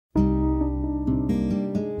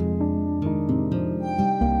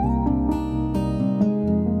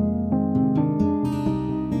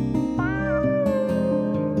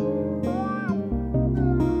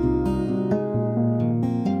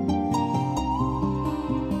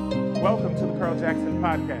Welcome to the Carl Jackson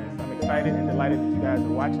Podcast. I'm excited and delighted that you guys are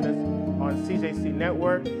watching us on CJC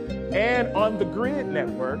Network and on the Grid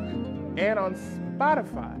Network and on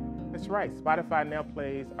Spotify. That's right, Spotify now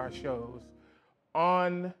plays our shows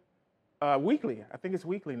on weekly. I think it's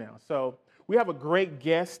weekly now. So we have a great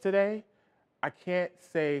guest today. I can't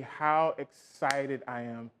say how excited I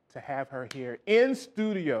am to have her here in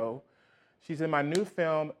studio. She's in my new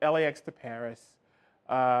film, LAX to Paris.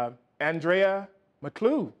 Andrea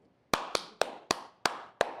McClew.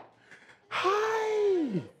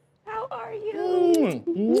 Hi. How are you?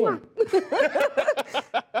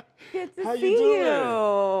 Good to see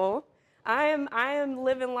you. I am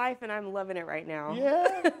living life and I'm loving it right now.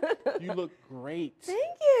 Yeah. You look great. Thank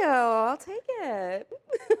you. I'll take it.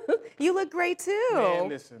 You look great too. Man,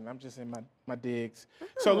 listen, I'm just in my digs.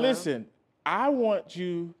 So listen, I want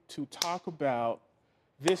you to talk about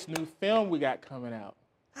this new film we got coming out.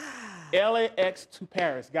 LAX to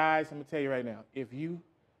Paris. Guys, I'm going to tell you right now, if you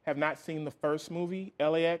have not seen the first movie,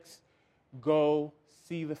 LAX, go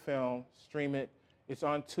see the film, stream it. It's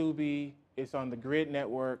on Tubi. It's on the Grid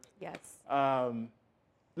Network. Yes.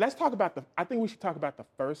 Let's talk about I think we should talk about the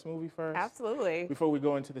first movie first. Absolutely. Before we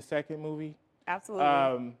go into the second movie.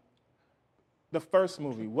 Absolutely. The first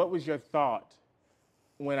movie, what was your thought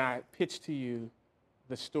when I pitched to you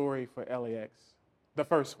the story for LAX? The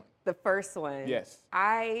first one. The first one. Yes.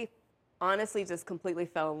 I honestly just completely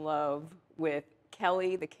fell in love with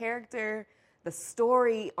Kelly, the character. The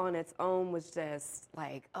story on its own was just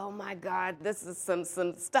like, oh my God, this is some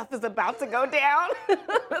stuff is about to go down.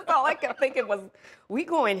 That's all I kept thinking was, we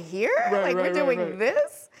going here? We're doing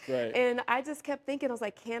this? Right. And I just kept thinking, I was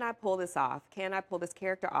like, can I pull this off? Can I pull this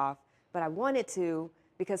character off? But I wanted to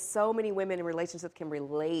because so many women in relationships can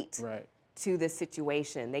relate to this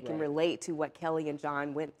situation. They can relate to what Kelly and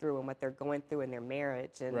John went through and what they're going through in their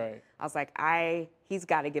marriage. And I was like, he's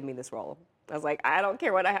got to give me this role. I was like, I don't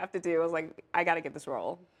care what I have to do. I was like, I got to get this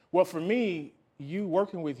role. Well, for me,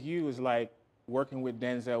 working with you is like working with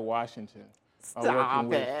Denzel Washington. Stop or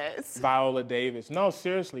working it. With Viola Davis. No,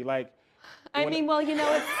 seriously, like. I mean, well, you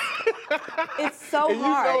know, it's so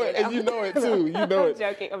hard. And you know it too. You know I'm it.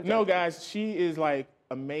 joking. No, guys, she is like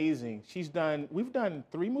amazing. We've done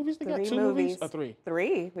 3 movies together. 2 movies or 3?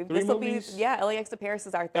 3. Three movies? LAX to Paris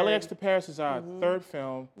is our third. LAX to Paris is our third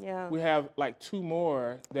film. Yeah. We have like 2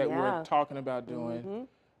 more that we're talking about doing.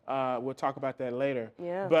 We'll talk about that later.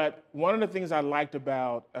 Yeah. But one of the things I liked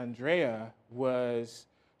about Andrea was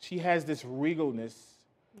she has this regalness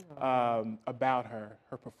about her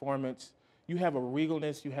performance. You have a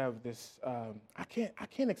regalness. You have this. I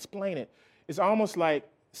can't explain it. It's almost like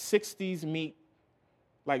 60s meet,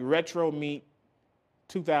 like retro meet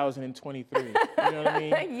 2023. You know what I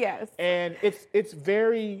mean? Yes. And it's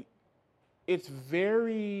very. It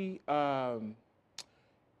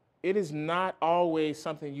is not always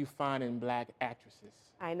something you find in black actresses.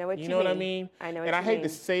 I know what you mean. You know what I mean? I know what you mean. And I hate to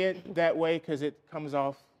say it that way because it comes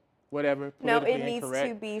off whatever. No, it politically needs incorrect.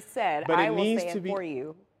 to be said. But I it will needs say to it be for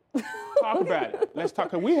you. Talk about it. Let's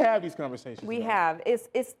talk. 'Cause we have these conversations. We have.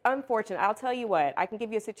 It's unfortunate. I'll tell you what. I can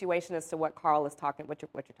give you a situation as to what Carl is talking. What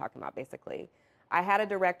you're talking about, basically. I had a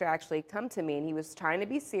director actually come to me, and he was trying to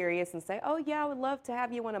be serious and say, "Oh yeah, I would love to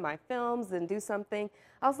have you in one of my films and do something."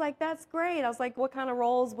 I was like, "That's great." I was like, "What kind of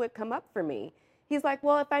roles would come up for me?" He's like,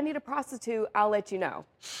 "Well, if I need a prostitute, I'll let you know."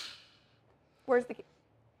 Where's the?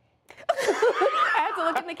 I have to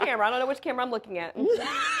look in the camera. I don't know which camera I'm looking at.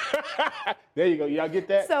 There you go. Y'all get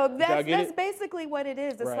that? So that's basically what it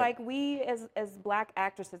is. It's like we as black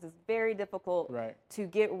actresses, it's very difficult to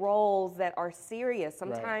get roles that are serious.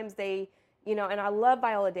 Sometimes they, you know, and I love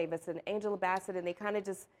Viola Davis and Angela Bassett, and they kind of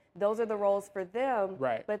just, those are the roles for them.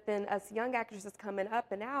 Right. But then us young actresses coming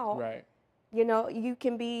up and out, Right. you know, you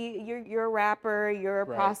can be, you're a rapper, you're a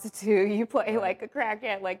prostitute, you play like a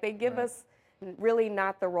crackhead. Like they give us really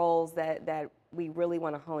not the roles that we really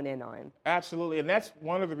want to hone in on. Absolutely. And that's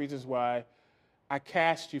one of the reasons why I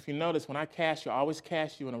cast you. If you notice, when I cast you, I always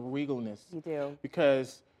cast you in a regalness. You do.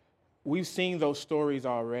 Because we've seen those stories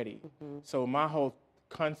already. So my whole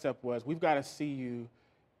concept was we've got to see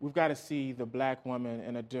the black woman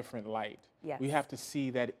in a different light. Yes. We have to see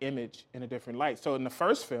that image in a different light. So in the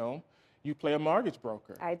first film, you play a mortgage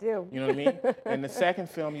broker. I do. You know what I mean? In the second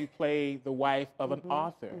film, you play the wife of an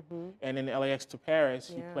author. And in LAX to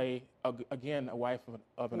Paris, you play, again, a wife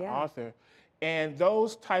of an author. And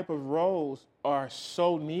those type of roles are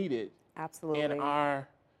so needed in our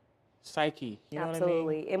psyche. You know what I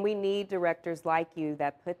mean? And we need directors like you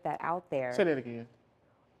that put that out there. Say that again.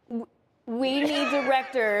 We need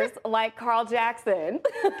directors like Carl Jackson.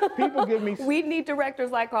 People give me... We need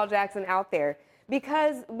directors like Carl Jackson out there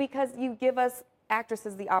because you give us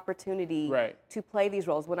actresses the opportunity Right. to play these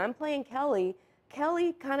roles. When I'm playing Kelly,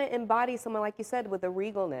 Kelly kind of embodies someone, like you said, with a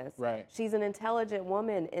regalness. Right. She's an intelligent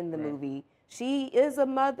woman in the Right. movie. She is a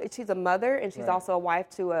mother. She's a mother, and she's Right. also a wife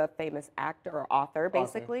to a famous actor or author,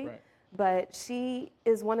 basically. right. But she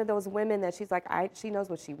is one of those women that she's like, she knows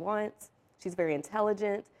what she wants. She's very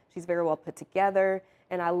intelligent. She's very well put together.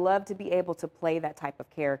 And I love to be able to play that type of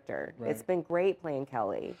character. Right. It's been great playing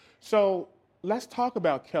Kelly. So let's talk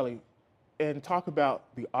about Kelly and talk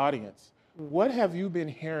about the audience. What have you been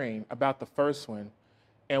hearing about the first one?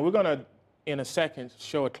 And we're going to, in a second,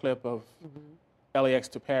 show a clip of LAX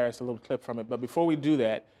to Paris, a little clip from it. But before we do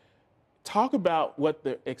that, talk about what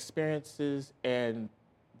the experiences and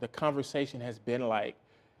the conversation has been like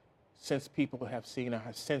since people have seen her,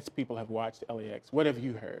 since people have watched LAX. What have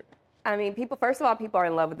you heard? I mean, first of all, people are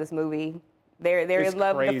in love with this movie. They're It's in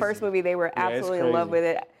love with the crazy. first movie. They were Yeah, it's absolutely in love with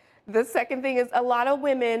crazy. it. The second thing is a lot of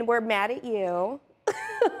women were mad at you.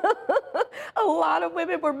 A lot of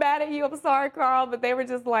women were mad at you. I'm sorry, Carl, but they were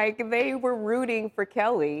just like, they were rooting for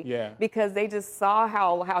Kelly. Yeah. Because they just saw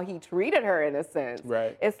how he treated her in a sense.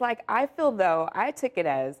 Right. It's like, I feel though, I took it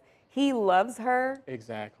as he loves her.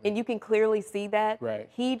 Exactly. And you can clearly see that. Right.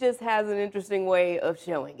 He just has an interesting way of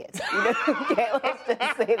showing it. You know? Okay, let's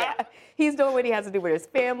just say that. He's doing what he has to do with his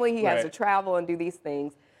family. He has to Right. travel and do these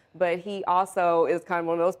things. But he also is kind of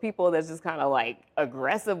one of those people that's just kind of like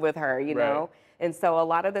aggressive with her, you Right. know? And so a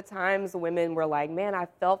lot of the times women were like, man, I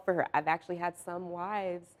felt for her. I've actually had some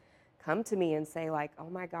wives come to me and say like, oh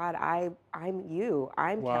my God, I'm you.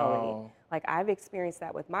 I'm Kelly. Wow. Like I've experienced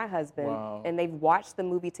that with my husband. Wow. And they've watched the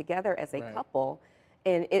movie together as a Right. couple.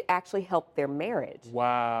 And it actually helped their marriage.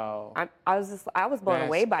 Wow. I was blown That's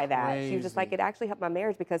away by that. She was just like, crazy. it actually helped my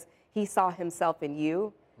marriage because he saw himself in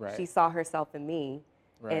you. Right. She saw herself in me.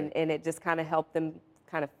 Right. And it just kind of helped them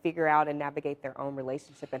kind of figure out and navigate their own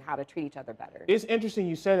relationship and how to treat each other better. It's interesting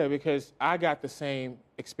you say that because I got the same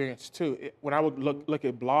experience too. When I would look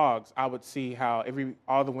at blogs, I would see how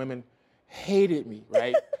all the women hated me,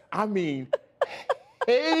 right? I mean,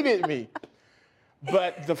 hated me.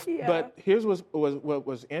 But but here's what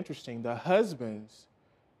was interesting. The husbands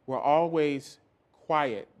were always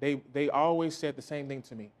quiet. They always said the same thing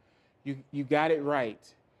to me. You got it right,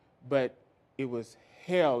 but it was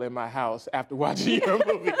hell in my house after watching your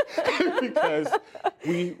movie because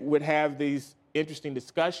we would have these interesting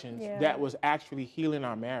discussions that was actually healing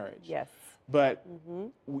our marriage. Yes. But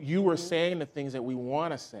you were saying the things that we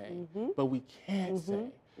want to say, but we can't say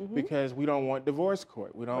because we don't want divorce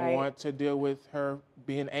court. We don't Right. want to deal with her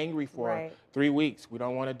being angry for Right. 3 weeks. We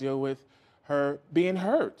don't want to deal with her being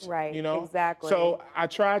hurt. Right, You know? exactly. So I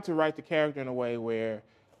tried to write the character in a way where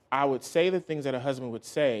I would say the things that a husband would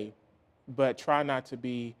say, but try not to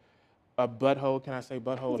be a butthole. Can I say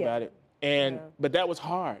butthole Yeah. about it? But that was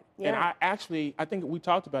hard. And Yeah. I think we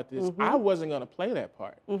talked about this. I wasn't going to play that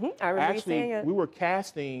part. I remember you saying Actually, it. we were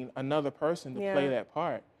casting another person to play Yeah. that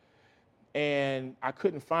part. And I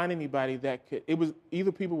couldn't find anybody that could. It was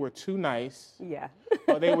either people were too nice Yeah.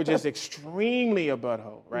 or they were just extremely a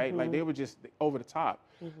butthole, right? Like they were just over the top.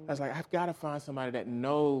 I was like, I've got to find somebody that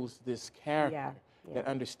knows this character, that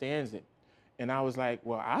understands it. And I was like,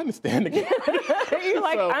 well, I understand the character. You're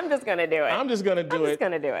like, So, I'm just going to do it. I'm just going to do it. just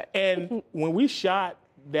going to do it. And when we shot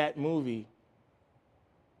that movie,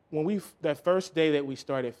 that first day that we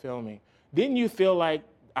started filming, didn't you feel like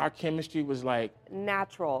our chemistry was like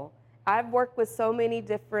Natural. I've worked with so many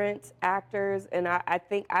different actors, and I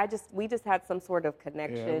think we just had some sort of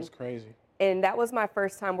connection. Yeah, it was crazy. And that was my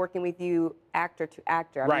first time working with you, actor to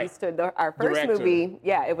actor. Right. Our first Director. movie,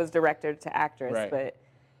 it was director to actress, Right. but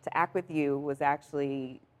to act with you was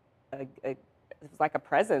actually it was like a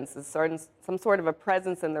presence, some sort of a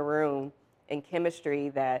presence in the room and chemistry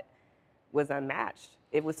that was unmatched.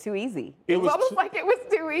 It was too easy. It was almost like it was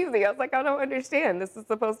too easy. I was like, I don't understand. This is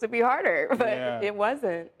supposed to be harder, but it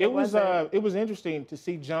wasn't. It was interesting to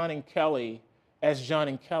see John and Kelly as John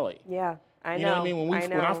and Kelly. Yeah, I know. You know what I mean?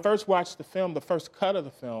 When I first watched the film, the first cut of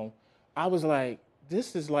the film, I was like,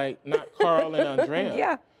 this is like not Carl and Andrea.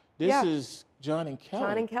 Yeah. This is John and Kelly.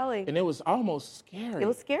 John and Kelly. And it was almost scary. It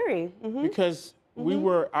was scary. Because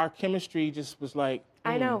our chemistry just was like,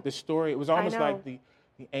 I know. the story, it was almost know. like the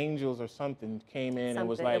angels or something came in and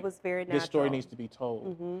was Something. like, It was very this story natural. needs to be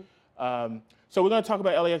told. So we're going to talk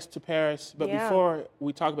about LAX to Paris, but before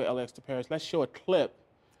we talk about LAX to Paris, let's show a clip.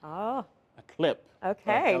 Oh. A clip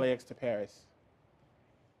Okay. of LAX to Paris.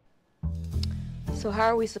 So how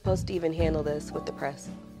are we supposed to even handle this with the press?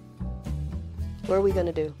 What are we going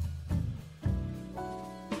to do?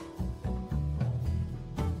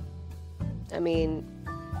 I mean,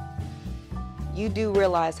 you do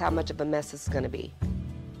realize how much of a mess this is going to be.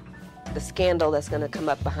 the scandal that's going to come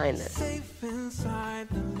up behind this. Safe inside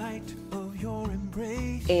the light of your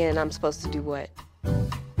embrace. And I'm supposed to do what?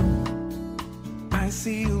 I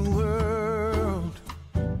see a world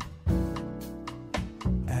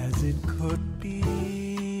as it could be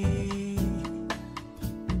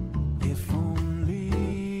if only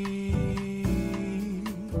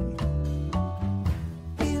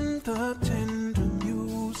in the tender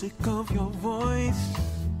music of your voice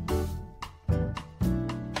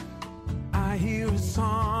I hear a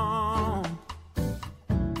song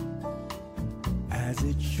as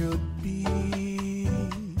it should be.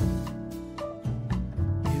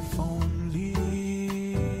 If only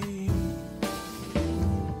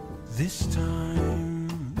this time,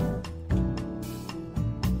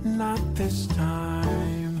 not this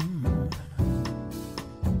time,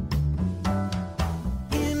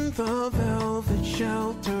 in the velvet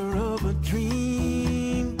shelter of a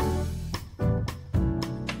dream,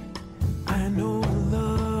 I know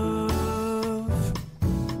love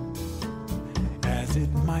as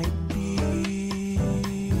it might be.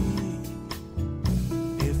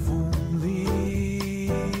 If only.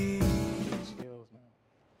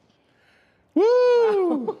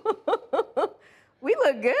 Woo! We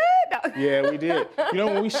look good. Yeah, we did. You know,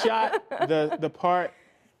 when we shot the part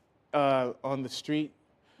on the street,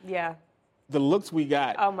 Yeah. the looks we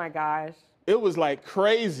got, Oh my gosh. it was like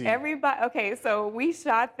crazy. Everybody. Okay, so we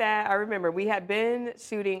shot that. I remember we had been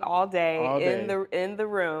shooting all day, All day. in the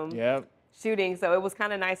room. Yep. Shooting, so it was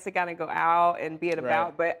kind of nice to kind of go out and be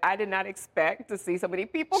about, but I did not expect to see so many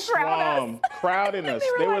people crowd us. Crowding us.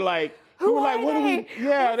 They were like, who were like, are what are we? they?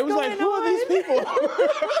 Yeah, it was like, going who are these on? people?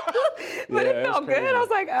 But Yeah, it it was felt good. crazy. I was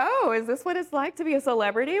like, oh, is this what it's like to be a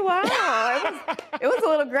celebrity? Wow. It was a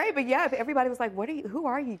little great, but yeah, everybody was like, who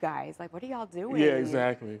are you guys? Like, what are y'all doing? Yeah,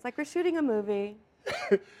 exactly. It's like, we're shooting a movie.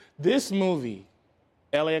 This movie,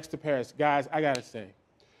 LAX to Paris, guys, I gotta say,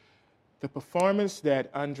 the performance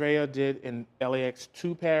that Andrea did in LAX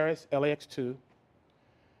to Paris, LAX 2,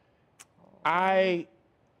 I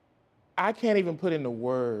can't even put into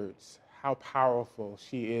words how powerful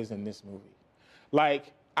she is in this movie.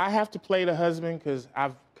 Like, I have to play the husband because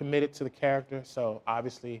I've committed to the character, so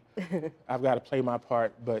obviously I've got to play my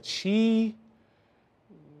part. But she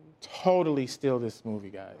totally steal this movie,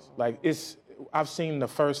 guys. Like, I've seen the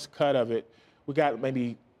first cut of it. We got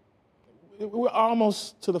we're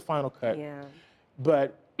almost to the final cut. Yeah.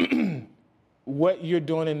 But what you're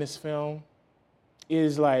doing in this film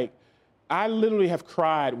is like, I literally have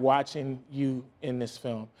cried watching you in this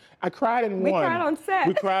film. I cried in We one. cried on set.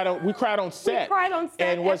 We cried on set. We cried on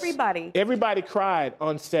set, And everybody. Everybody cried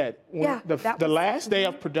on set. Yeah, The last day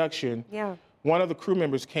of production, Yeah. one of the crew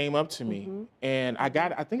members came up to me, and I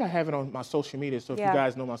think I have it on my social media, so if you Yeah.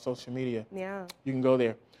 guys know my social media, Yeah. you can go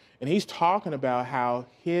there. And he's talking about how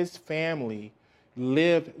his family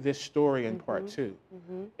lived this story in part two,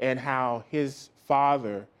 and how his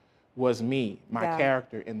father was me, my Yeah.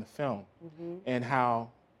 character in the film, and how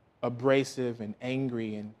abrasive and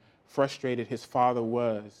angry and frustrated his father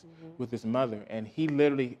was with his mother. And he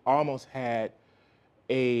literally almost had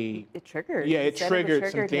It triggered. Yeah, He it said triggered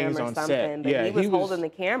some triggered things him or on something, set. But Yeah, he was he was- holding the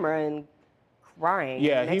camera and crying.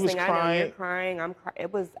 Yeah, Next he was thing I know, crying. you're crying. I'm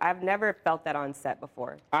crying. I've never felt that on set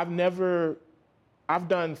before. I've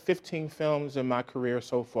done 15 films in my career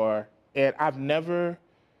so far, and I've never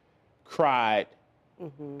cried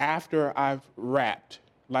after I've rapped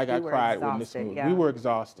like I You were cried with this exhausted, movie. yeah. We were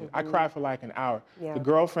exhausted. I cried for like an hour. Yeah. The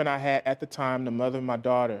girlfriend I had at the time, the mother of my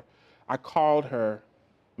daughter, I called her,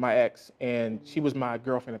 my ex, and she was my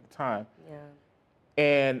girlfriend at the time. Yeah.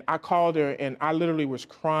 And I called her, and I literally was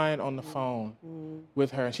crying on the phone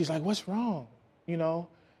with her. And she's like, what's wrong? You know?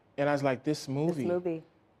 And I was like, this movie.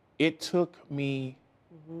 It took me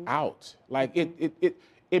out. Like,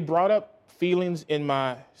 it brought up feelings in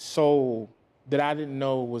my soul that I didn't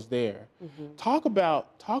know was there. Talk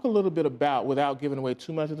a little bit about, without giving away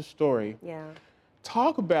too much of the story, Yeah.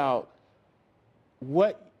 talk about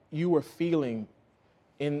what you were feeling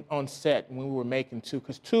on set when we were making 2,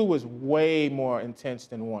 because 2 was way more intense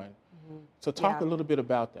than 1. So talk Yeah. a little bit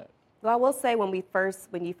about that. Well, I will say when you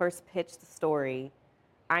first pitched the story,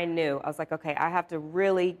 I knew. I was like, okay, I have to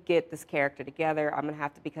really get this character together. I'm gonna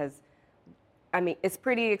have to, because I mean, it's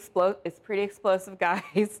pretty explosive,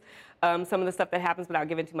 guys. Some of the stuff that happens without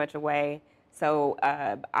giving too much away. So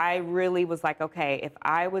I really was like, okay, if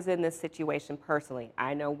I was in this situation personally,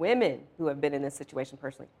 I know women who have been in this situation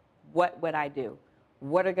personally, what would I do?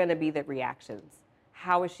 What are going to be the reactions?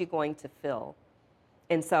 How is she going to feel?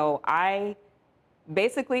 And so I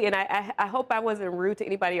basically, and I hope I wasn't rude to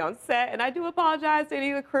anybody on set, and I do apologize to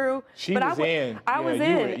any of the crew. She but was in. I was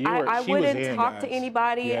in. I she was wouldn't in, talk to guys.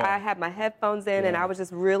 anybody. Yeah. I had my headphones in, and Yeah. I was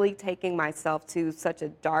just really taking myself to such a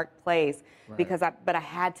dark place because I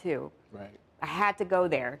had to. Right. I had to go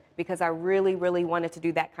there because I really, really wanted to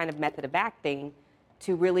do that kind of method of acting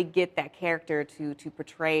to really get that character to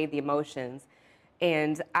portray the emotions.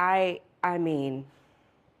 And I mean,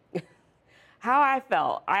 how I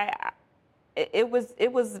felt, it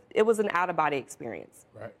was an out-of-body experience.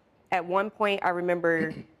 Right. At one point, I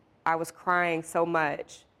remember I was crying so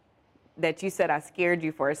much that you said I scared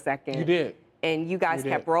you for a second. You did. And you guys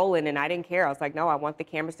kept rolling, and I didn't care. I was like, no, I want the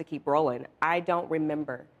cameras to keep rolling. I don't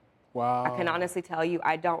remember. Wow. I can honestly tell you,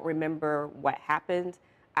 I don't remember what happened.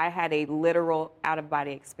 I had a literal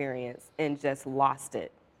out-of-body experience and just lost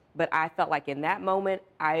it. But I felt like in that moment,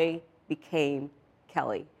 I became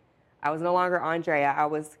Kelly. I was no longer Andrea. I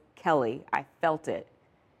was Kelly. I felt it.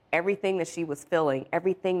 Everything that she was feeling,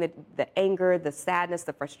 everything that the anger, the sadness,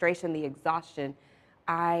 the frustration, the exhaustion,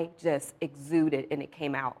 I just exuded and it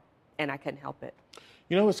came out and I couldn't help it.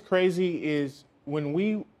 You know what's crazy is when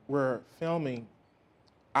we were filming,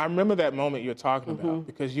 I remember that moment you're talking about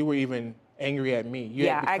because you were even angry at me. You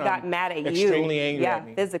had I got mad at you. extremely angry at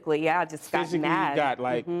me. Physically, I just got mad. Got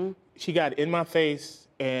like, she got in my face,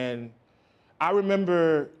 and I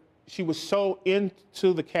remember she was so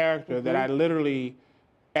into the character that I literally,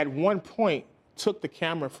 at one point, took the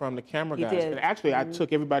camera from the camera guys. did. And actually, I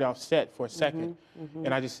took everybody off set for a second,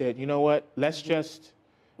 and I just said, you know what? Let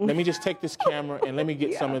me just take this camera and let me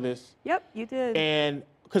get some of this. Yep, you did. And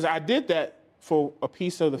because I did that for a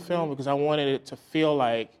piece of the film because I wanted it to feel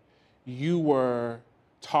like you were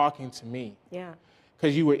talking to me. Yeah.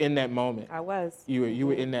 Because you were in that moment. I was. You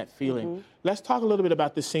were in that feeling. Let's talk a little bit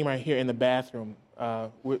about this scene right here in the bathroom.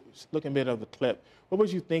 We're looking a bit of the clip. What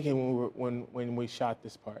was you thinking when we shot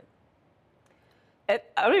this part? I'm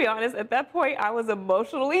gonna be honest. At that point, I was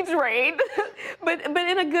emotionally drained, but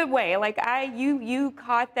in a good way. Like you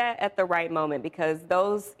caught that at the right moment because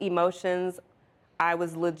those emotions, I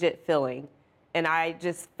was legit feeling, and I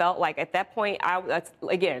just felt like at that point,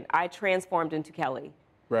 I transformed into Kelly.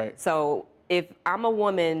 Right. So if I'm a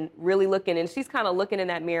woman really looking, and she's kind of looking in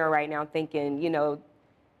that mirror right now, thinking, you know,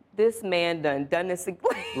 this man done this again.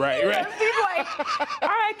 Right. She's like,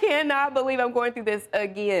 I cannot believe I'm going through this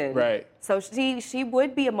again. Right. So she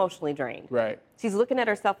would be emotionally drained. Right. She's looking at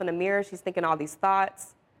herself in the mirror. She's thinking all these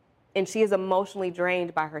thoughts, and she is emotionally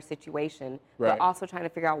drained by her situation, but also trying to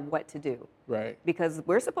figure out what to do. Right. Because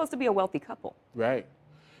we're supposed to be a wealthy couple. Right.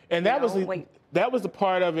 And that was the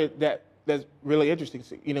part of it that's really interesting.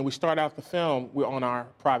 So, you know, we start out the film, we're on our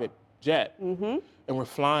private jet, and we're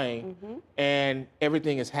flying, and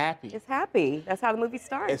everything is happy. It's happy. That's how the movie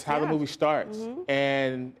starts. It's how the movie starts.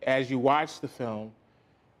 And as you watch the film,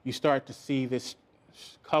 you start to see this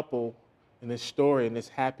couple and this story and this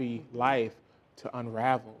happy life to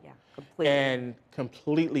unravel. Yeah, completely. And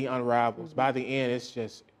completely unravels. By the end, it's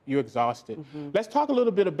just, you're exhausted. Let's talk a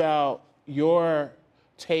little bit about your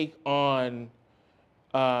take on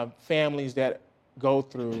families that go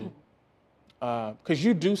through, because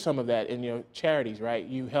you do some of that in your charities, right?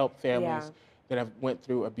 You help families that have went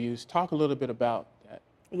through abuse. Talk a little bit about that.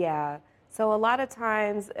 Yeah. So a lot of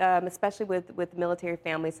times, especially with military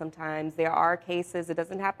families, sometimes there are cases, it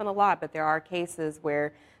doesn't happen a lot, but there are cases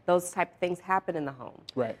where those type of things happen in the home.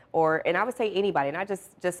 Right. And I would say anybody, not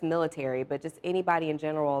just military, but just anybody in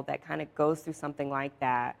general that kind of goes through something like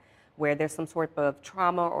that, where there's some sort of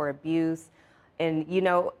trauma or abuse. And, you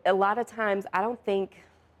know, a lot of times, I don't think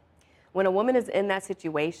when a woman is in that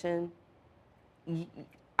situation,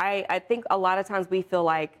 I think a lot of times we feel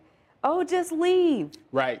like, oh, just leave.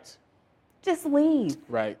 Right. Just leave.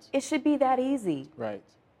 Right. It should be that easy. Right.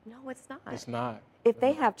 No, it's not. It's not. If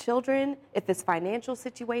they have children, if it's financial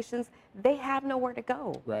situations, they have nowhere to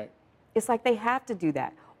go. Right. It's like they have to do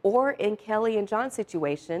that. Or in Kelly and John's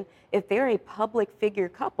situation, if they're a public figure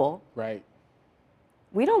couple, right,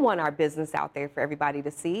 we don't want our business out there for everybody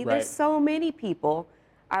to see. Right. There's so many people,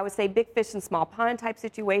 I would say big fish and small pond type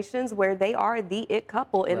situations where they are the it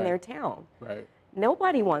couple in their town. Right. They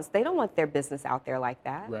don't want their business out there like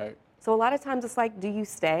that. Right. So a lot of times it's like, do you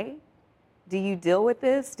stay? Do you deal with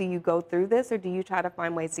this? Do you go through this? Or do you try to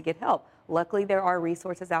find ways to get help? Luckily, there are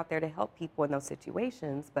resources out there to help people in those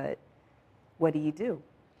situations, but what do you do?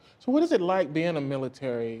 So what is it like being a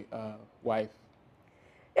military wife?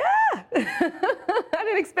 Yeah, I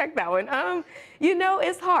didn't expect that one. You know,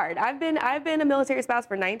 it's hard. I've been a military spouse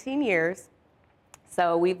for 19 years.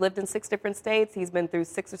 So we've lived in 6 different states. He's been through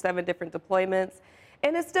 6 or 7 different deployments.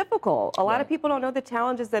 And it's difficult. A lot Right. of people don't know the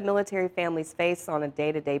challenges that military families face on a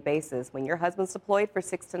day-to-day basis. When your husband's deployed for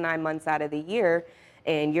 6 to 9 months out of the year,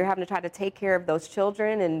 and you're having to try to take care of those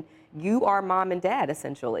children, and you are mom and dad,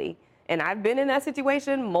 essentially. And I've been in that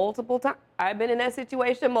situation multiple times. I've been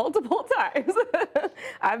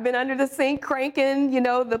under the sink cranking,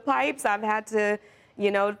 the pipes. I've had to,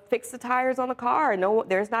 fix the tires on the car. No,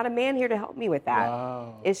 there's not a man here to help me with that.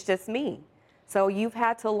 Wow. It's just me. So you've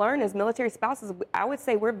had to learn as military spouses. I would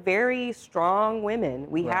say we're very strong women.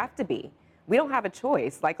 We Right. have to be. We don't have a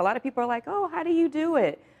choice. Like, a lot of people are like, oh, how do you do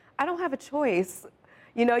it? I don't have a choice.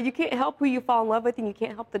 You can't help who you fall in love with, and you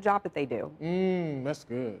can't help the job that they do. That's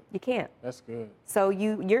good. You can't. That's good. So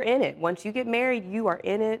you're in it. Once you get married, you are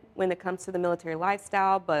in it when it comes to the military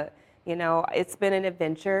lifestyle. But, it's been an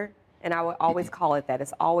adventure, and I would always call it that.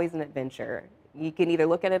 It's always an adventure. You can either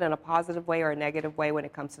look at it in a positive way or a negative way when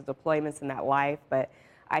it comes to deployments in that life. But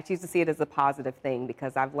I choose to see it as a positive thing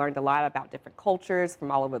because I've learned a lot about different cultures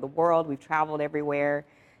from all over the world. We've traveled everywhere.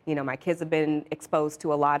 My kids have been exposed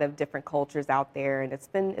to a lot of different cultures out there, and it's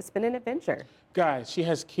been an adventure. Guys, she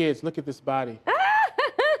has kids. Look at this body.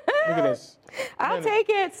 Look at this. I'll take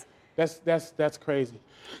it. That's crazy.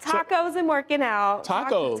 Tacos and working out.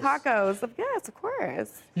 Tacos? Tacos. Yes, of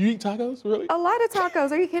course. You eat tacos, really? A lot of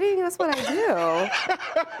tacos. Are you kidding? That's what I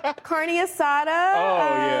do. Carne asada. Oh,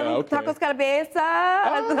 yeah, okay. Tacos calabeza.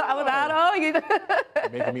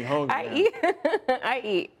 Making me hungry. I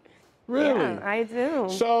eat. Really? Yeah, I do.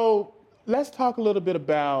 So let's talk a little bit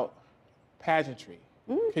about pageantry,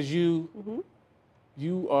 because you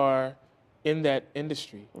are in that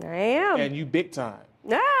industry, I am. and you big time.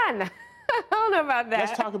 No, I don't know about that.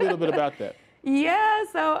 Let's talk a little bit about that. Yeah,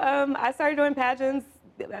 so I started doing pageants,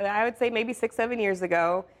 I would say maybe 6-7 years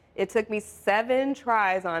ago. It took me 7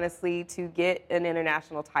 tries, honestly, to get an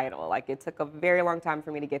international title. Like, it took a very long time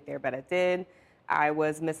for me to get there, but I did. I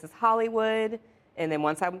was Mrs. Hollywood, and then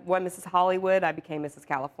once I won Mrs. Hollywood, I became Mrs.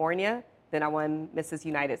 California. Then I won Mrs.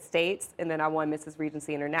 United States, and then I won Mrs.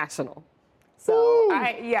 Regency International. So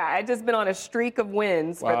I just been on a streak of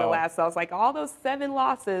wins for the last. So I was like, all those 7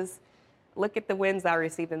 losses. Look at the wins I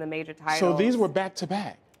received in the major titles. So these were back to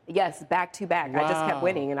back. Yes, back to back. I just kept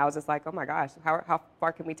winning, and I was just like, oh my gosh, how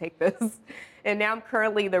far can we take this? And now I'm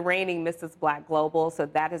currently the reigning Mrs. Black Global, so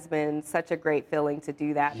that has been such a great feeling to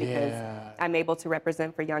do that because I'm able to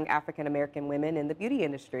represent for young African American women in the beauty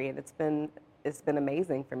industry, and it's been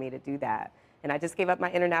amazing for me to do that. And I just gave up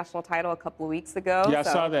my international title a couple of weeks ago. Yeah, I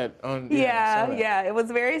saw that. Yeah, it was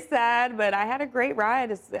very sad, but I had a great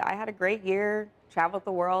ride. I had a great year, traveled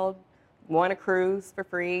the world, won a cruise for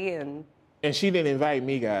free, and she didn't invite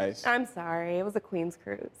me, guys. I'm sorry, it was a Queen's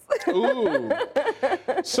cruise. Ooh.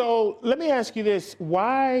 So let me ask you this: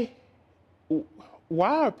 Why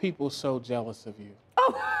are people so jealous of you?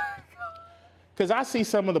 Oh. Because I see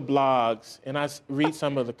some of the blogs and I read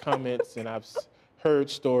some of the comments and I've heard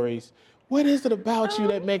stories. What is it about you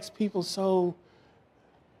that makes people so?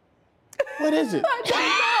 What is it? I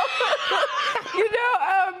don't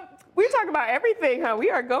know. We talk about everything, huh? We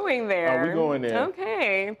are going there. Oh, we're going there.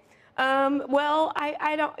 Okay. Well,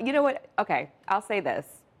 I don't. You know what? Okay, I'll say this.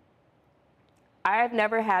 I have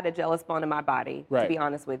never had a jealous bone in my body, to be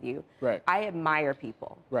honest with you. Right. I admire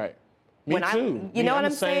people. Right. Me too. You know what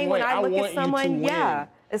I'm saying? When I look at someone, yeah,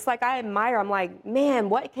 it's like I admire. I'm like, man,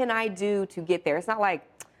 what can I do to get there? It's not like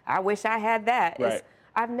I wish I had that. Right.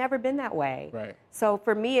 I've never been that way. Right. So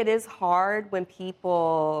for me, it is hard when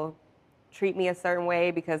people treat me a certain way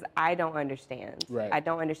because I don't understand. Right. I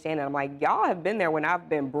don't understand it. I'm like, y'all have been there when I've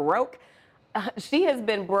been broke. She has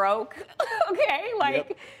been broke. Okay,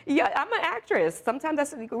 like, yeah, I'm an actress.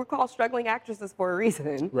 Sometimes we're called struggling actresses for a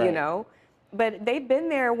reason, you know. But they've been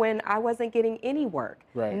there when I wasn't getting any work.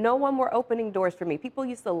 Right. No one were opening doors for me. People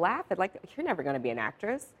used to laugh at, like, you're never going to be an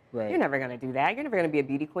actress. Right. You're never going to do that. You're never going to be a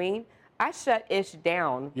beauty queen. I shut Ish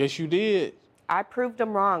down. Yes, you did. I proved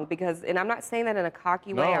them wrong because, and I'm not saying that in a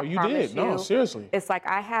cocky way. No, you did. No, seriously. It's like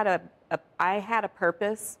I had a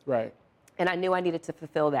purpose. Right. And I knew I needed to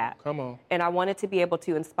fulfill that. Come on. And I wanted to be able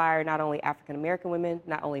to inspire not only African American women,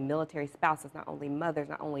 not only military spouses, not only mothers,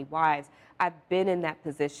 not only wives. I've been in that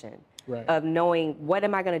position of knowing what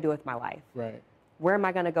am I going to do with my life. Right. Where am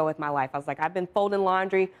I going to go with my life? I was like, I've been folding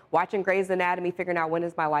laundry, watching Grey's Anatomy, figuring out when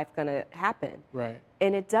is my life going to happen. Right.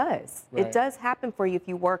 And it does. Right. It does happen for you if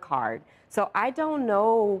you work hard. So I don't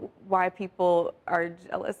know why people are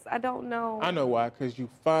jealous. I don't know. I know why, because you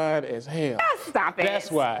fine as hell. Stop it. That's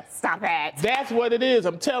why. Stop it. That's what it is,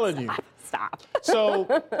 I'm telling you. Stop. So,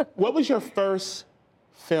 what was your first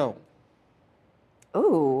film?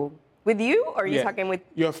 Ooh. With you, or are you talking with?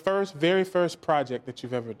 Your very first project that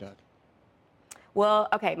you've ever done. Well,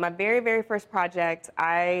 okay, my very, very first project,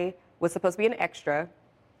 I was supposed to be an extra.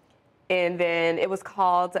 And then it was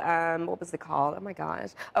called, what was it called? Oh my gosh.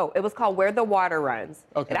 Oh, it was called Where the Water Runs.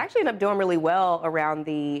 Okay. It actually ended up doing really well around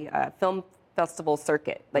the film festival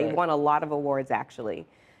circuit. They Right. won a lot of awards, actually.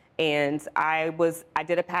 And I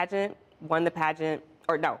did a pageant, won the pageant,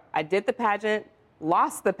 or no, I did the pageant,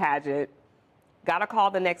 lost the pageant, got a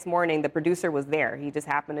call the next morning. The producer was there. He just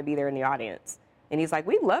happened to be there in the audience. And he's like,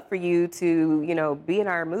 we'd love for you to, be in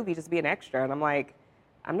our movie, just be an extra. And I'm like,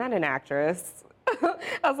 I'm not an actress.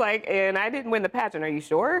 I was like, and I didn't win the pageant. Are you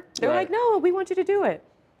sure? They're Right. like, no, we want you to do it.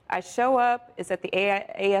 I show up. It's at the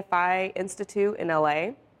AFI Institute in LA.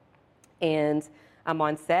 And I'm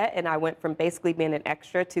on set. And I went from basically being an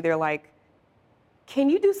extra to they're like, can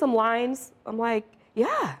you do some lines? I'm like,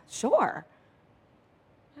 yeah, sure.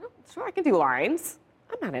 Sure, I can do lines.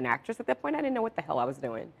 I'm not an actress at that point. I didn't know what the hell I was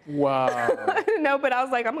doing. Wow. I didn't know, but I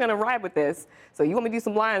was like, I'm going to ride with this. So you want me to do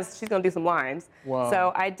some lines? She's going to do some lines. Wow.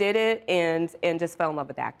 So I did it and just fell in love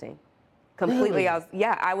with acting. Completely. Really?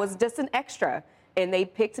 I was just an extra. And they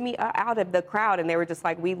picked me out of the crowd and they were just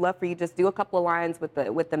like, we'd love for you to just do a couple of lines with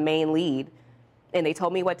the main lead. And they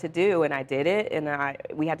told me what to do and I did it. And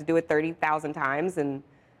we had to do it 30,000 times. And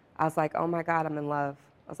I was like, oh my God, I'm in love.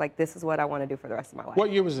 I was like, this is what I want to do for the rest of my life.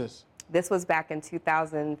 What year was this? This was back in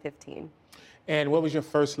 2015. And what was your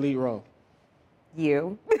first lead role?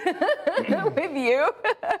 You. With you.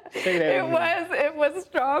 Say that It was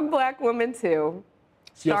Strong Black Woman 2.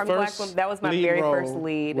 Strong Black Woman. That was my very first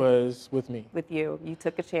lead. Was with me. With you. You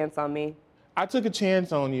took a chance on me. I took a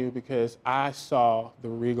chance on you because I saw the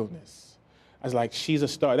regalness. I was like, she's a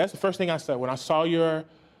star. That's the first thing I said when I saw your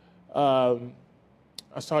headshot.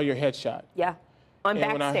 Yeah. On And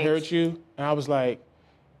backstage. when I heard you, and I was like,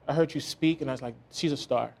 I heard you speak, and I was like, she's a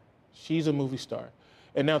star. She's a movie star.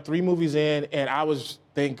 And now 3 movies in, and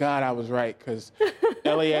thank God I was right, because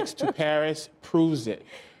LAX to Paris proves it.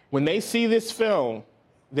 When they see this film,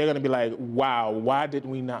 they're going to be like, wow, why did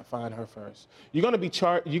we not find her first? You're going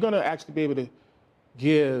to you're going to actually be able to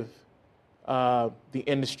give the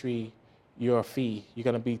industry your fee. You're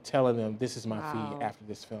going to be telling them, this is my fee after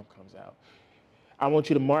this film comes out. I want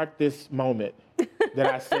you to mark this moment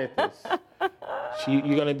that I said this. You're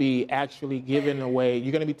going to be actually giving away,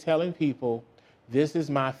 you're going to be telling people, this is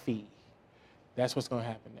my fee. That's what's going to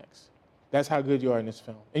happen next. That's how good you are in this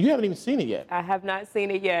film. And you haven't even seen it yet. I have not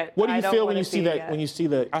seen it yet. What do you feel when you see that? When you see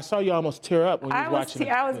the, I saw you almost tear up when you were watching it.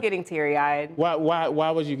 I was getting teary-eyed. Why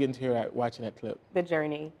was you getting teary-eyed watching that clip? The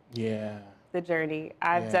journey. Yeah. The journey.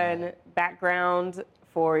 I've done background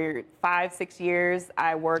for 5-6 years.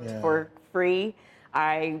 I worked for free.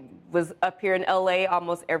 I was up here in LA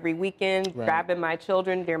almost every weekend, grabbing my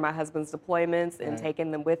children during my husband's deployments and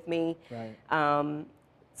taking them with me. Right.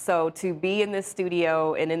 So to be in this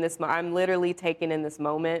studio and in this, I'm literally taken in this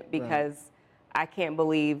moment because I can't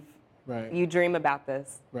believe you dream about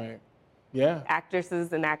this. Right. Yeah.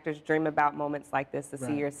 Actresses and actors dream about moments like this, to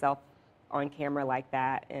see yourself on camera like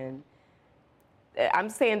that. And I'm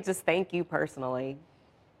saying just thank you personally.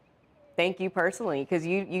 Thank you personally, because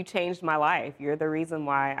you changed my life. You're the reason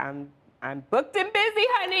why I'm booked and busy,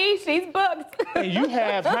 honey. She's booked. And you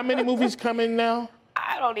have how many movies coming now?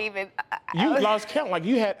 I don't even. You lost count. Like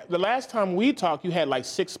you had the last time we talked, you had like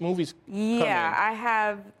 6 movies. Yeah, I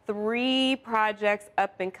have 3 projects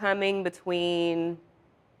up and coming between.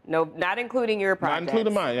 No, not including your projects. Not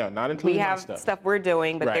including mine. Yeah, not including we my have stuff we're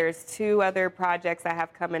doing, but Right. there's 2 other projects I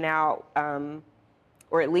have coming out,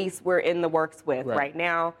 or at least we're in the works with right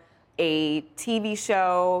now. A TV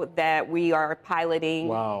show that we are piloting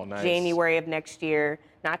January of next year.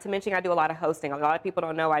 Not to mention I do a lot of hosting. A lot of people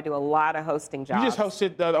don't know I do a lot of hosting jobs. You just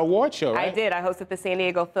hosted the award show, right? I did. I hosted the San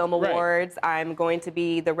Diego Film Awards. I'm going to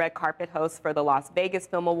be the red carpet host for the Las Vegas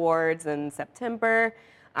Film Awards in September.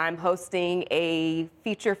 I'm hosting a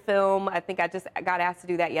feature film. I think I just got asked to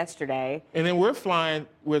do that yesterday. And then we're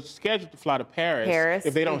scheduled to fly to Paris.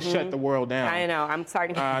 If they don't shut the world down. I know, I'm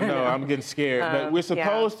starting to. I know, I'm getting scared. But we're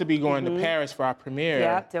supposed to be going to Paris for our premiere.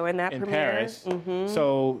 Yep, doing that in premiere. Paris.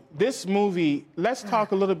 So this movie, let's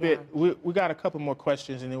talk a little bit. We got a couple more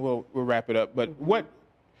questions and then we'll wrap it up. But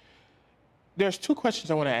there's 2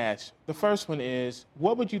 questions I want to ask. The first one is,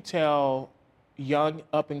 what would you tell young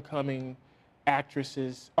up-and-coming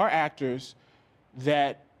actresses or actors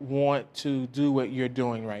that want to do what you're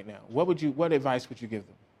doing right now? What advice would you give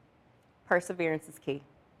them? Perseverance is key.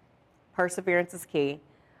 Perseverance is key.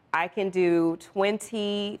 I can do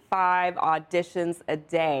 25 auditions a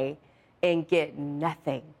day and get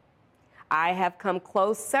nothing. I have come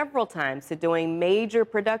close several times to doing major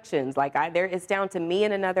productions. It's down to me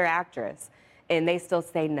and another actress, and they still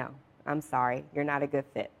say, no, I'm sorry, you're not a good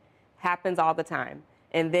fit. Happens all the time.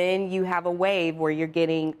 And then you have a wave where you're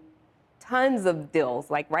getting tons of deals.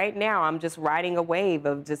 Like right now, I'm just riding a wave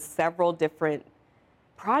of just several different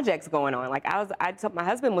projects going on. Like I told my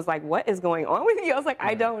husband was like, "What is going on with you?" I was like,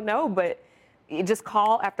 "I don't know," but just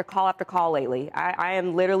call after call after call lately. I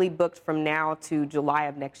am literally booked from now to July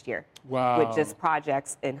of next year. Wow. With just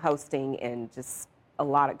projects and hosting and just a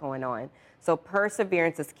lot going on. So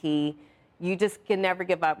perseverance is key. You just can never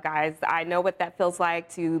give up, guys. I know what that feels like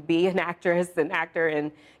to be an actress, an actor,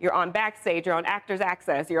 and you're on Backstage, you're on Actors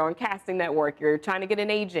Access, you're on Casting Network, you're trying to get an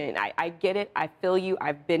agent. I get it. I feel you.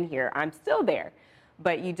 I've been here. I'm still there.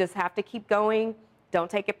 But you just have to keep going. Don't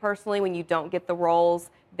take it personally when you don't get the roles.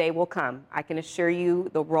 They will come. I can assure you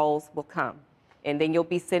the roles will come. And then you'll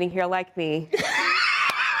be sitting here like me,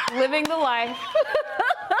 living the life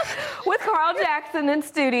with Carl Jackson in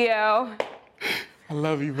studio. I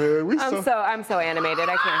love you, man. I'm so animated.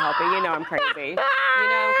 I can't help it. You know I'm crazy. You know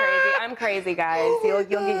I'm crazy. I'm crazy, guys. You'll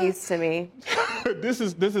get used to me. This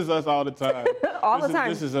is us all the time. All the time.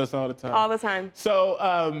 This is us all the time. All the time.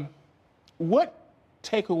 So, what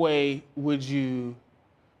takeaway would you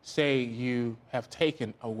say you have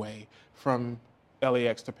taken away from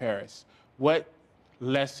LAX to Paris? What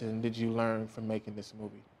lesson did you learn from making this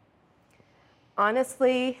movie?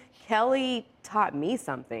 Honestly, Kelly taught me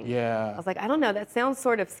something. Yeah. I was like, I don't know, that sounds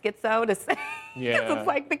sort of schizo to say. Yeah. Because it's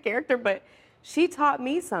like the character, but she taught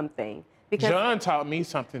me something. Because John taught me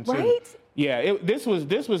something too. Right? Yeah. This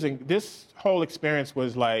whole experience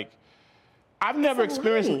was like, I've never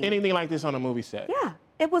experienced anything like this on a movie set. Yeah,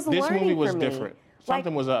 it was This learning movie was for me. different.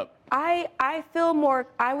 Something was up. I feel more,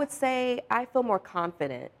 I would say I feel more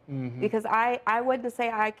confident because I wouldn't say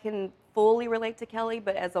I can fully relate to Kelly,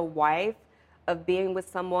 but as a wife of being with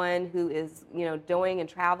someone who is, doing and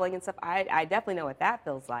traveling and stuff, I definitely know what that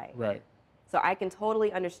feels like. Right. So I can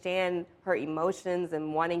totally understand her emotions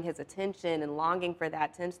and wanting his attention and longing for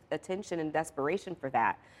that attention and desperation for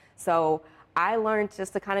that. So I learned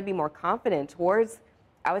just to kind of be more confident towards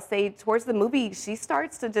the movie. She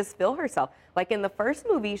starts to just feel herself. Like in the first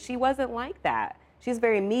movie, she wasn't like that. She's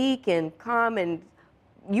very meek and calm, and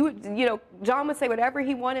John would say whatever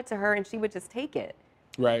he wanted to her and she would just take it.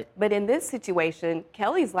 Right. But in this situation,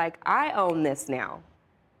 Kelly's like, I own this now.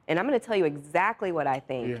 And I'm going to tell you exactly what I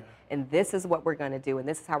think. Yeah. And this is what we're going to do, and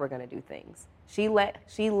this is how we're going to do things. She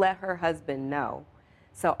let her husband know.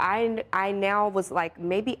 So I now was like,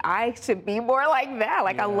 maybe I should be more like that.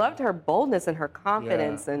 Like I loved her boldness and her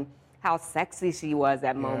confidence and how sexy she was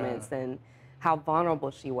at moments and how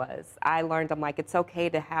vulnerable she was. I learned, I'm like, it's okay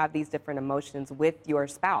to have these different emotions with your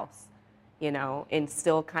spouse, and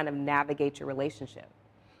still kind of navigate your relationship.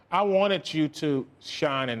 I wanted you to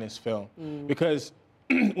shine in this film because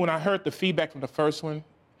when I heard the feedback from the first one,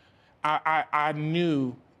 I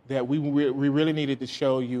knew that we really needed to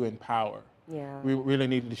show you in power. Yeah. We really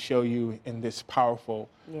needed to show you in this powerful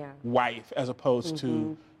wife as opposed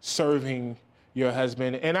to serving your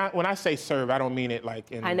husband. And when I say serve, I don't mean it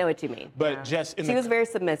like in... I know what you mean. But just in she was very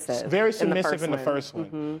submissive. Very submissive in the first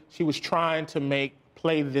one. She was trying to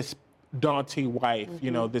play this daunting wife,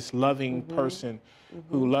 this loving person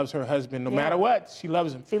who loves her husband no matter what. She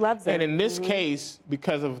loves him. She loves him. And in this case,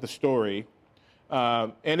 because of the story,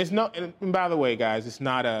 and it's no... And by the way, guys, it's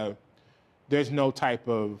not there's no type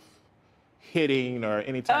of hitting or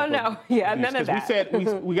any type of... Oh, no. Yeah, none of that. We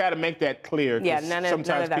said we got to make that clear. Yeah, none of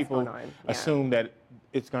sometimes that's people going on. Yeah. assume that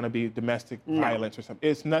it's going to be domestic violence or something.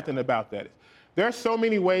 It's nothing about that. There are so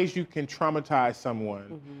many ways you can traumatize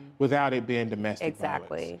someone without it being domestic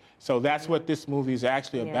violence. So that's what this movie is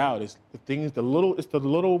actually about. It's it's the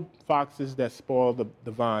little foxes that spoil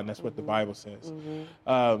the vine. That's what the Bible says.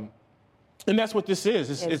 And that's what this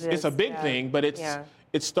is. It's a big thing, but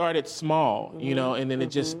it started small, and then it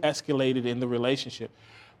just escalated in the relationship.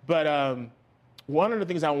 But one of the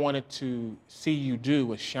things I wanted to see you do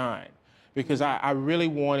was shine, because I really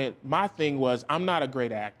wanted, my thing was, I'm not a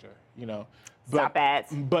great actor, Stop it.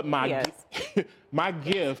 But my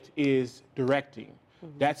gift is directing.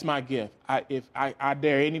 That's my gift. If I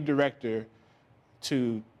dare any director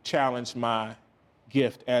to challenge my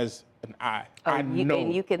gift as an eye. And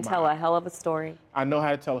you can tell a hell of a story. I know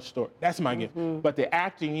how to tell a story. That's my gift. But the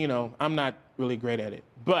acting, I'm not really great at it.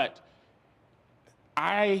 But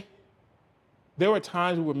there were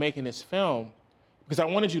times we were making this film because I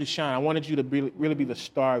wanted you to shine. I wanted you to really be the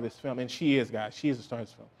star of this film. And she is, guys. She is the star of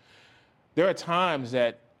this film. There are times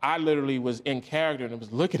that I literally was in character and I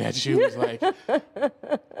was looking at you. It was like,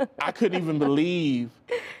 I couldn't even believe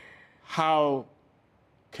how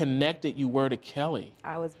connected you were to Kelly.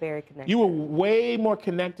 I was very connected. You were way more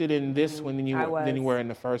connected in this one than you were in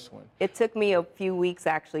the first one. It took me a few weeks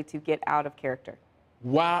actually to get out of character.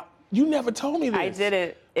 Wow. You never told me this. I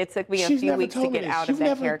didn't. It took me a She's few never weeks to told me get this. out You've of that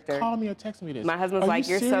never character. called me or texted me this. My husband's Are like,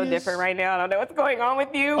 you "You're so serious? different right now. I don't know what's going on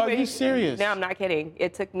with you." Are but you serious? No, I'm not kidding.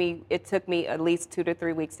 It took me at least 2 to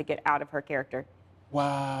 3 weeks to get out of her character.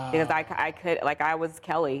 Wow. Because I could, like, I was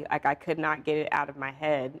Kelly. Like, I could not get it out of my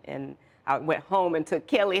head. And I went home and took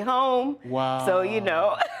Kelly home. Wow. So,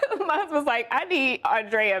 my husband's like, I need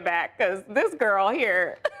Andrea back because this girl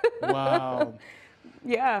here. Wow.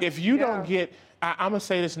 Yeah. If you don't get, I'm going to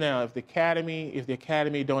say this now, if the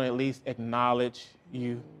Academy don't at least acknowledge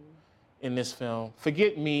you in this film,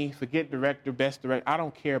 forget me, forget director, best director, I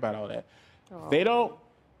don't care about all that. If they don't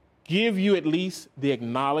give you at least the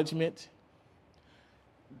acknowledgement,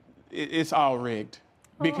 it's all rigged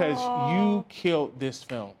because you killed this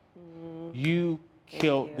film. You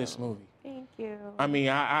killed this movie. Thank you. I mean,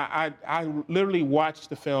 I literally watched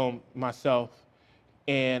the film myself,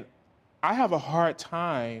 and I have a hard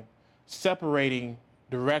time separating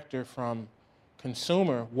director from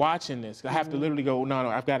consumer watching this. I have to literally go, no,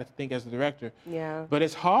 I've got to think as a director. Yeah. But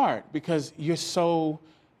it's hard because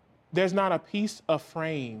there's not a piece of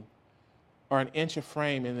frame or an inch of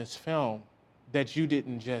frame in this film that you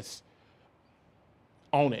didn't just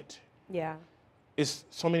own it. Yeah. It's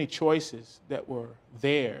so many choices that were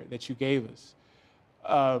there that you gave us.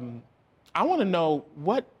 I want to know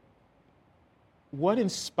what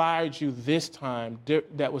inspired you this time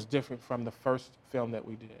that was different from the first film that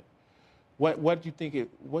we did. What do you think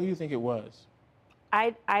it was?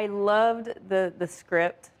 I loved the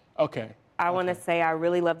script. Okay. I want to say I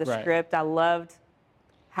really loved the script. I loved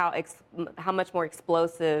how much more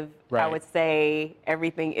explosive I would say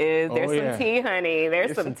everything is. There's some tea, honey.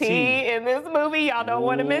 There's some tea in this movie. Y'all don't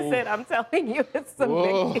want to miss it. I'm telling you, it's some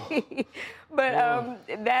big tea. But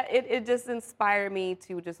it just inspired me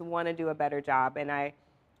to just want to do a better job. And I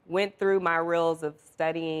went through my reels of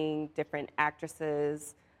studying different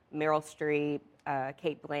actresses, Meryl Streep,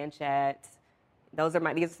 Kate Blanchett. These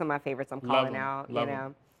are some of my favorites I'm calling out, you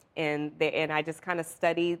know. And I just kind of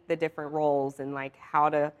studied the different roles and like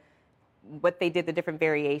what they did, the different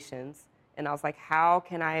variations. And I was like, how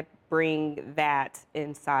can I bring that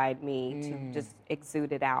inside me to just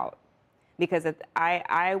exude it out? Because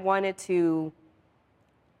I wanted to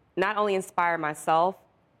not only inspire myself,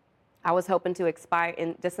 I was hoping to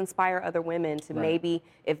inspire other women to maybe,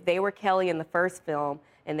 if they were Kelly in the first film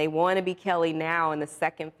and they want to be Kelly now in the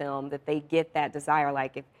second film, that they get that desire.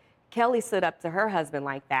 Like if Kelly stood up to her husband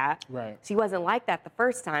like that. Right. She wasn't like that the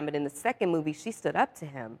first time, but in the second movie, she stood up to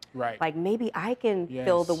him. Right. Like maybe I can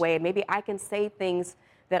feel the way, maybe I can say things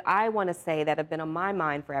that I want to say that have been on my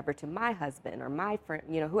mind forever to my husband or my friend,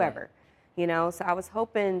 whoever. Right. So I was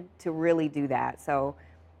hoping to really do that. So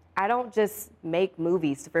I don't just make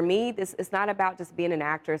movies. For me, it's not about just being an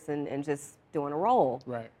actress and just doing a role.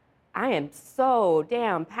 Right. I am so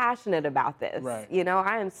damn passionate about this. Right.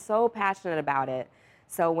 I am so passionate about it.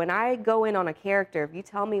 So when I go in on a character, if you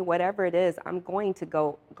tell me whatever it is, I'm going to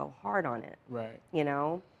go hard on it. Right.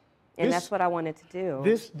 And that's what I wanted to do.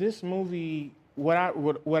 This movie, what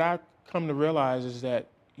I come to realize is that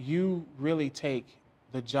you really take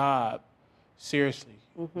the job seriously.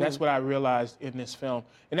 Mm-hmm. That's what I realized in this film.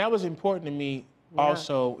 And that was important to me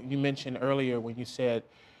also. You mentioned earlier when you said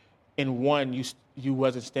in one, you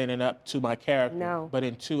wasn't standing up to my character, but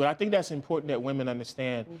in two, and I think that's important that women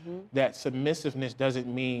understand that submissiveness doesn't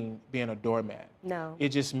mean being a doormat. No. It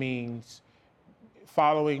just means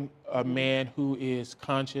following a man who is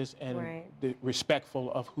conscious and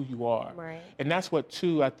respectful of who you are. Right. And that's what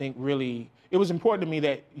two, I think, really, it was important to me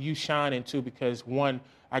that you shine in two because one,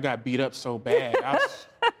 I got beat up so bad.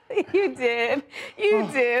 You did. You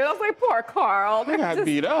did. I was like, poor Carl. I got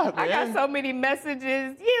beat up, man. I got so many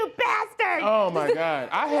messages. You bastard. Oh my God.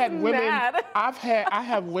 I had women. Mad. I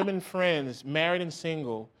have women friends, married and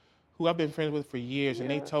single, who I've been friends with for years, and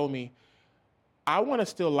they told me, I want to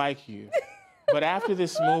still like you. But after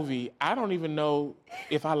this movie, I don't even know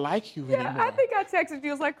if I like you anymore. I think I texted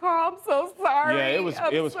you. I was like, Carl, I'm so sorry. Yeah, it was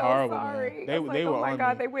so horrible, sorry. man. They were on oh my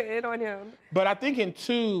God, me. they went in on him. But I think in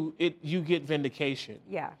two, you get vindication.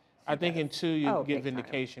 Yeah. I think in two, you get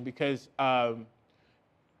vindication because,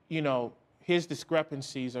 his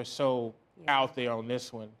discrepancies are so out there on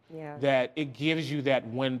this one that it gives you that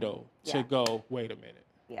window to go, wait a minute.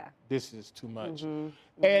 Yeah. This is too much.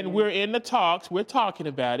 And we're in the talks. We're talking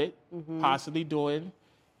about it, possibly doing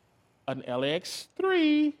an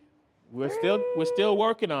LAX3. We're still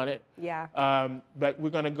working on it. Yeah. But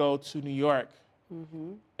we're going to go to New York.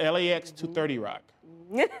 LAX to 30 Rock.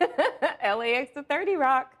 LAX to 30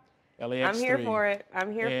 Rock. LAX3. I'm here for it.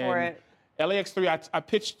 I'm here for it. LAX3, I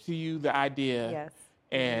pitched to you the idea. Yes.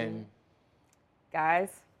 And guys,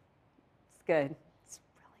 it's good. It's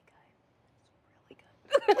really good.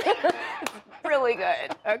 It's really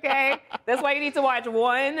good, okay? That's why you need to watch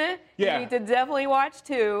 1. Yeah. You need to definitely watch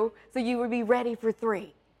 2, so you would be ready for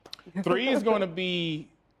 3. 3 is going to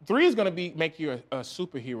make you a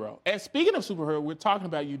superhero. And speaking of superhero, we're talking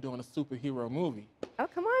about you doing a superhero movie. Oh,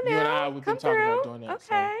 come on now. You and I, we've been talking about doing that. Okay.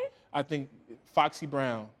 So I think Foxy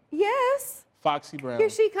Brown. Yes. Foxy Brown. Here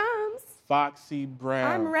she comes. Foxy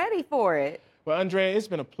Brown. I'm ready for it. Well, Andrea, it's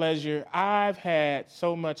been a pleasure. I've had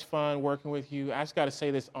so much fun working with you. I just got to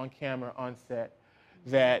say this on camera, on set,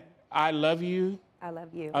 that I love you. I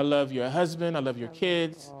love you. I love your husband. I love your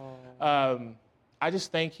kids. I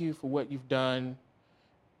just thank you for what you've done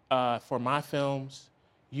for my films.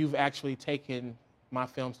 You've actually taken my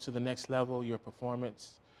films to the next level, your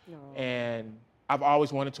performance. And I've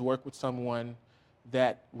always wanted to work with someone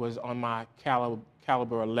that was on my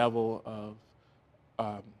caliber or level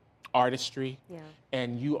of artistry. Yeah.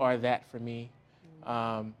 And you are that for me.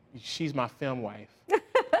 She's my film wife.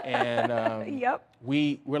 And yep.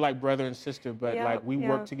 we're like brother and sister, but like we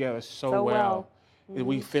work together so well. Mm-hmm.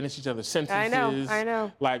 We finish each other's sentences. I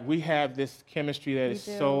know. Like we have this chemistry that is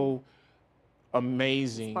so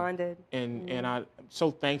amazing. Bonded. And I'm so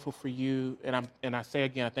thankful for you. And I say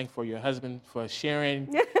again, I thank for your husband for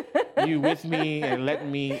sharing you with me and letting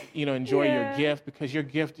me, enjoy your gift, because your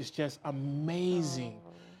gift is just amazing.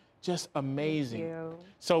 Just amazing. Thank you.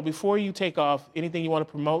 So before you take off, anything you want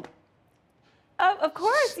to promote? Of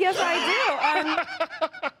course, yes, I do.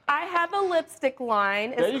 I have a lipstick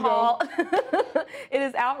line. It's called. It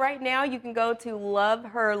is out right now. You can go to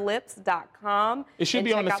loveherlips.com. It should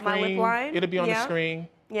be on the screen. It'll be on the screen.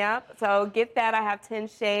 Yeah. So get that. I have 10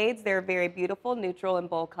 shades. They're very beautiful, neutral and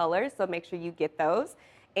bold colors. So make sure you get those.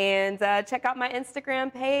 And check out my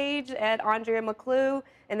Instagram page at Andrea McClew.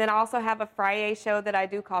 And then I also have a Friday show that I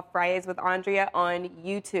do called Fridays with Andrea on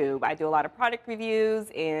YouTube. I do a lot of product reviews,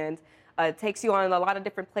 and it takes you on a lot of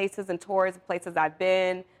different places and tours of places I've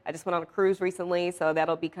been. I just went on a cruise recently, so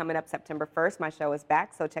that'll be coming up September 1st. My show is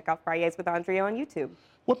back, so check out Fridays with Andrea on YouTube.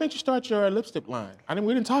 What made you start your lipstick line?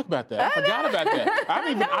 We didn't talk about that. I forgot about that.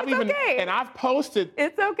 And I've posted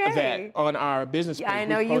that on our business page. Yeah, I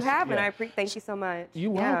know you have, and thank you so much.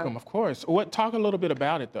 You're welcome, of course. Talk a little bit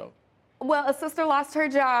about it, though. Well, a sister lost her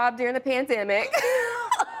job during the pandemic.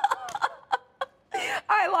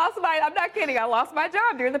 I'm not kidding, I lost my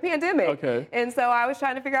job during the pandemic. Okay. And so I was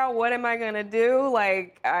trying to figure out, what am I gonna do?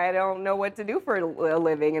 Like, I don't know what to do for a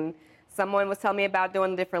living. And someone was telling me about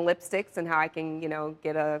doing different lipsticks and how I can,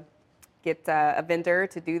 get a vendor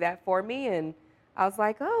to do that for me. And I was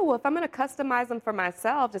like, oh, well, if I'm gonna customize them for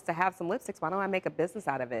myself just to have some lipsticks, why don't I make a business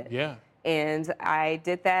out of it? Yeah. And I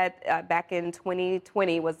did that back in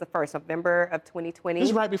 2020 was the first, November of 2020. This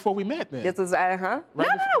is right before we met then. This was, Right no, we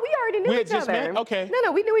already knew each other. We had just met? Okay.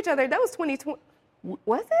 No, we knew each other. That was 2020.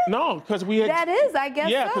 Was it? No, because we had... That is, I guess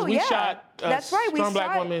so, yeah. Because we shot That's right, Strong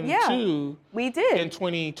Black Woman 2. We did. In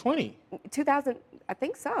 2020. 2000, I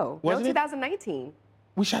think so. Wasn't it? 2019.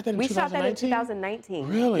 We shot that in 2019? We shot that in 2019.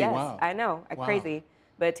 Really? Yes, Wow. I know, crazy.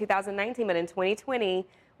 But 2019, but in 2020...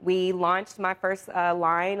 we launched my first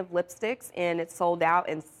line of lipsticks, and it sold out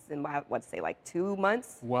in like 2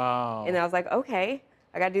 months. Wow. And I was like, okay,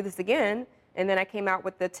 I got to do this again. And then I came out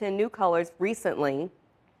with the 10 new colors recently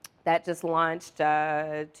that just launched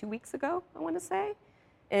 2 weeks ago, I want to say.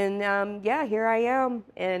 And here I am.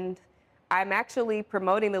 And I'm actually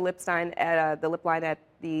promoting the lip line at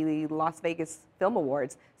the Las Vegas Film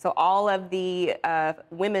Awards. So all of the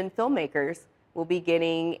women filmmakers will be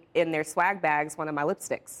getting in their swag bags one of my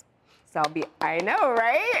lipsticks. So I know,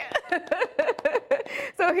 right?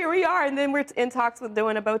 So here we are, and then we're in talks with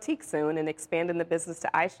doing a boutique soon and expanding the business to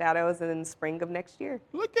eyeshadows in the spring of next year.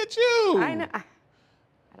 Look at you. I know. I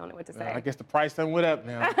don't know what to say. I guess the price done went up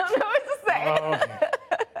now. I don't know what to say.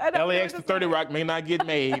 LAX to 30 Rock may not get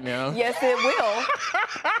made now. Yes, it will.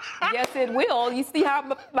 Yes, it will. You see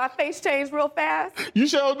how my face changed real fast? You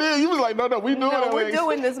sure did. You was like, no, we doing it. No, we're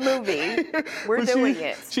doing this movie. We're doing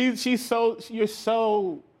it. You're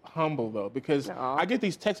so humble, though, because I get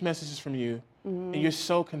these text messages from you, and you're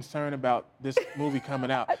so concerned about this movie coming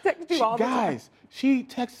out. I text you all the time. Guys, she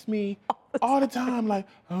texts me all the time, like,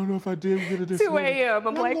 I don't know if I did get this 2 a.m.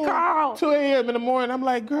 I'm like, Carl. 2 a.m. in the morning. I'm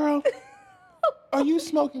like, girl, are you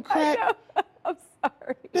smoking crack? I know. I'm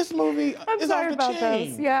sorry. This movie is off the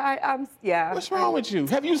chain. Those. Yeah, What's wrong with you?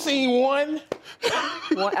 Have you seen one?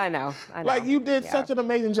 I know. Like, you did such an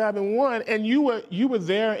amazing job in one, and you were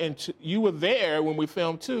there when we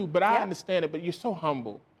filmed two. But I understand it. But you're so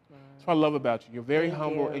humble. That's what I love about you. You're very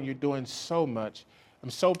humble, and you're doing so much. I'm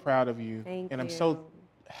so proud of you, Thank and you. I'm so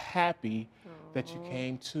happy that you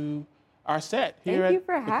came to our set here Thank you at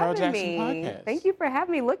for the Carl having Jackson me. Podcast. Thank you for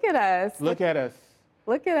having me. Look at us. Look at us.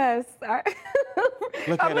 Look at us.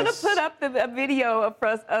 I'm going to put up a video of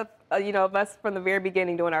us, of us from the very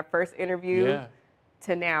beginning doing our first interview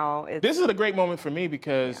to now. This is a great moment for me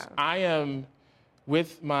because I am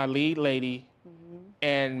with my lead lady,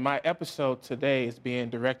 and my episode today is being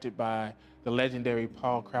directed by the legendary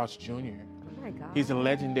Paul Crouch Jr. Oh my God. He's a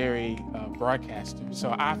legendary broadcaster,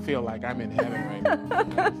 so I feel like I'm in heaven right now.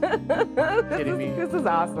 This is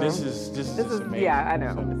awesome. This is amazing. Yeah, I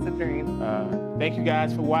know. So, it's a dream. thank you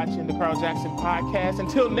guys for watching the Carl Jackson Podcast.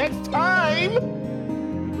 Until next time,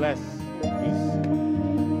 be blessed. Peace.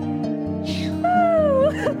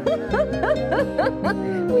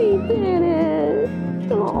 We did it.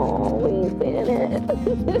 Oh, we did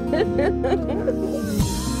it.